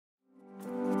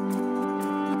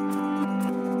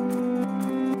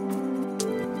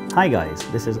Hi guys,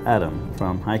 this is Adam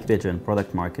from Hikvision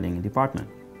Product Marketing Department.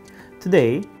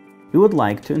 Today, we would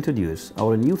like to introduce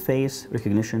our new face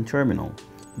recognition terminal,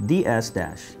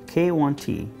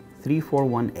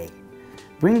 DS-K1T341A,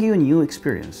 bring you a new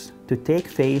experience to take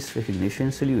face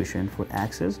recognition solution for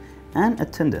access and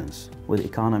attendance with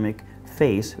economic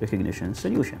face recognition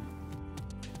solution.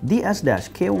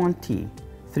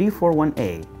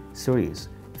 DS-K1T341A series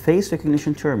face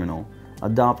recognition terminal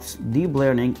adopts deep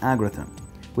learning algorithm,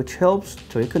 which helps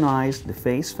to recognize the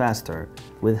face faster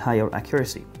with higher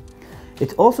accuracy.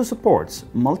 It also supports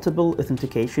multiple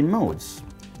authentication modes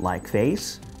like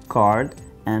face, card,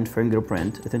 and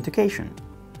fingerprint authentication.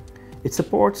 It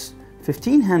supports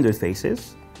 1500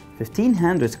 faces,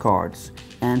 1500 cards,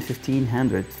 and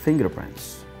 1500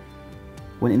 fingerprints.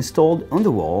 When installed on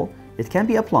the wall, it can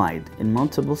be applied in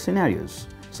multiple scenarios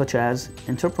such as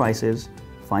enterprises,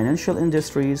 financial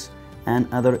industries, and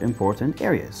other important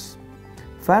areas.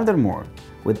 Furthermore,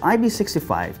 with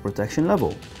IP65 protection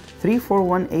level,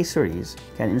 341A series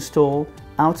can install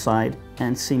outside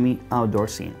and semi-outdoor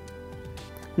scene.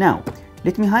 Now,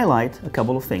 let me highlight a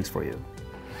couple of things for you.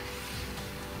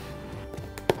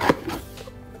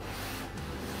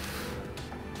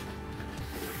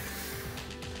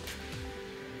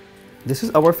 This is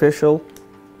our official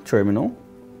terminal.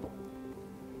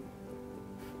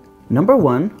 Number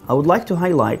one, I would like to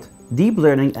highlight deep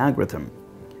learning algorithm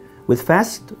with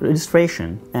fast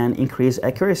registration and increased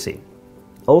accuracy.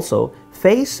 Also,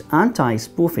 face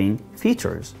anti-spoofing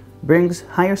features brings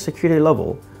higher security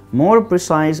level, more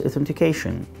precise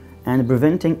authentication, and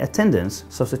preventing attendance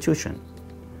substitution.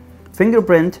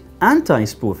 Fingerprint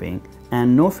anti-spoofing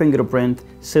and no fingerprint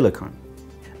silicon.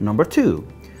 Number two,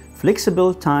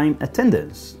 flexible time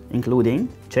attendance, including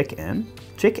check-in,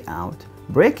 check-out,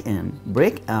 break-in,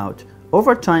 break-out,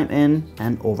 overtime in,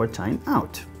 and overtime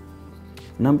out.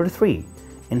 Number three,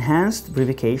 enhanced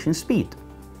verification speed.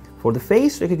 For the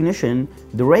face recognition,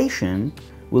 duration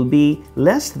will be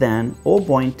less than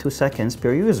 0.2 seconds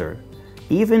per user,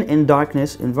 even in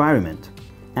darkness environment,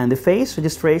 and the face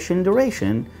registration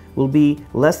duration will be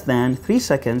less than 3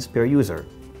 seconds per user.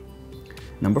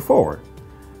 Number four,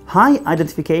 high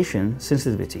identification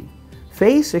sensitivity.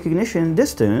 Face recognition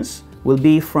distance will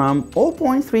be from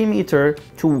 0.3 meter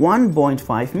to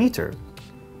 1.5 meter.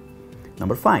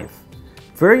 Number five,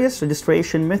 various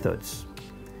registration methods.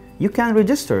 You can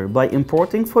register by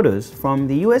importing photos from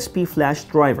the USB flash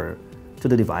driver to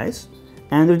the device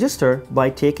and register by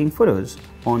taking photos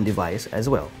on device as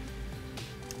well.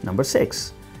 Number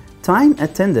six, time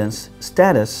attendance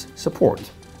status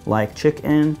support like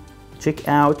check-in,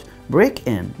 check-out,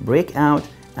 break-in, break-out,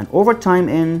 and overtime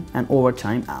in and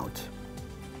overtime out.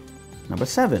 Number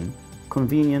seven,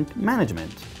 convenient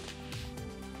management.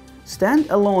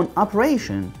 Standalone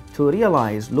operation to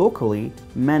realize locally,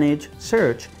 manage,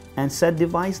 search, and set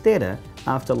device data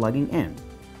after logging in.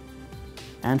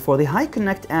 And for the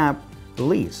HiConnect app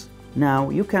release, now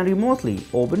you can remotely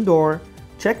open door,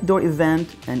 check door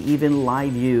event, and even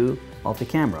live view of the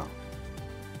camera.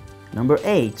 Number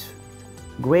eight,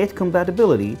 great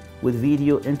compatibility with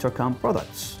video intercom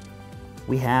products.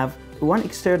 We have one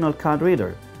external card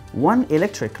reader, one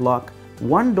electric lock,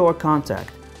 one door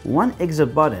contact, one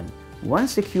exit button, one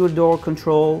secure door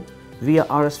control via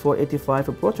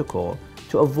RS-485 protocol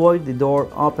to avoid the door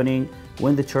opening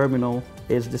when the terminal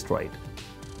is destroyed.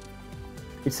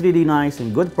 It's really nice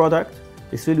and good product.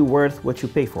 It's really worth what you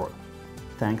pay for.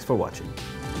 Thanks for watching.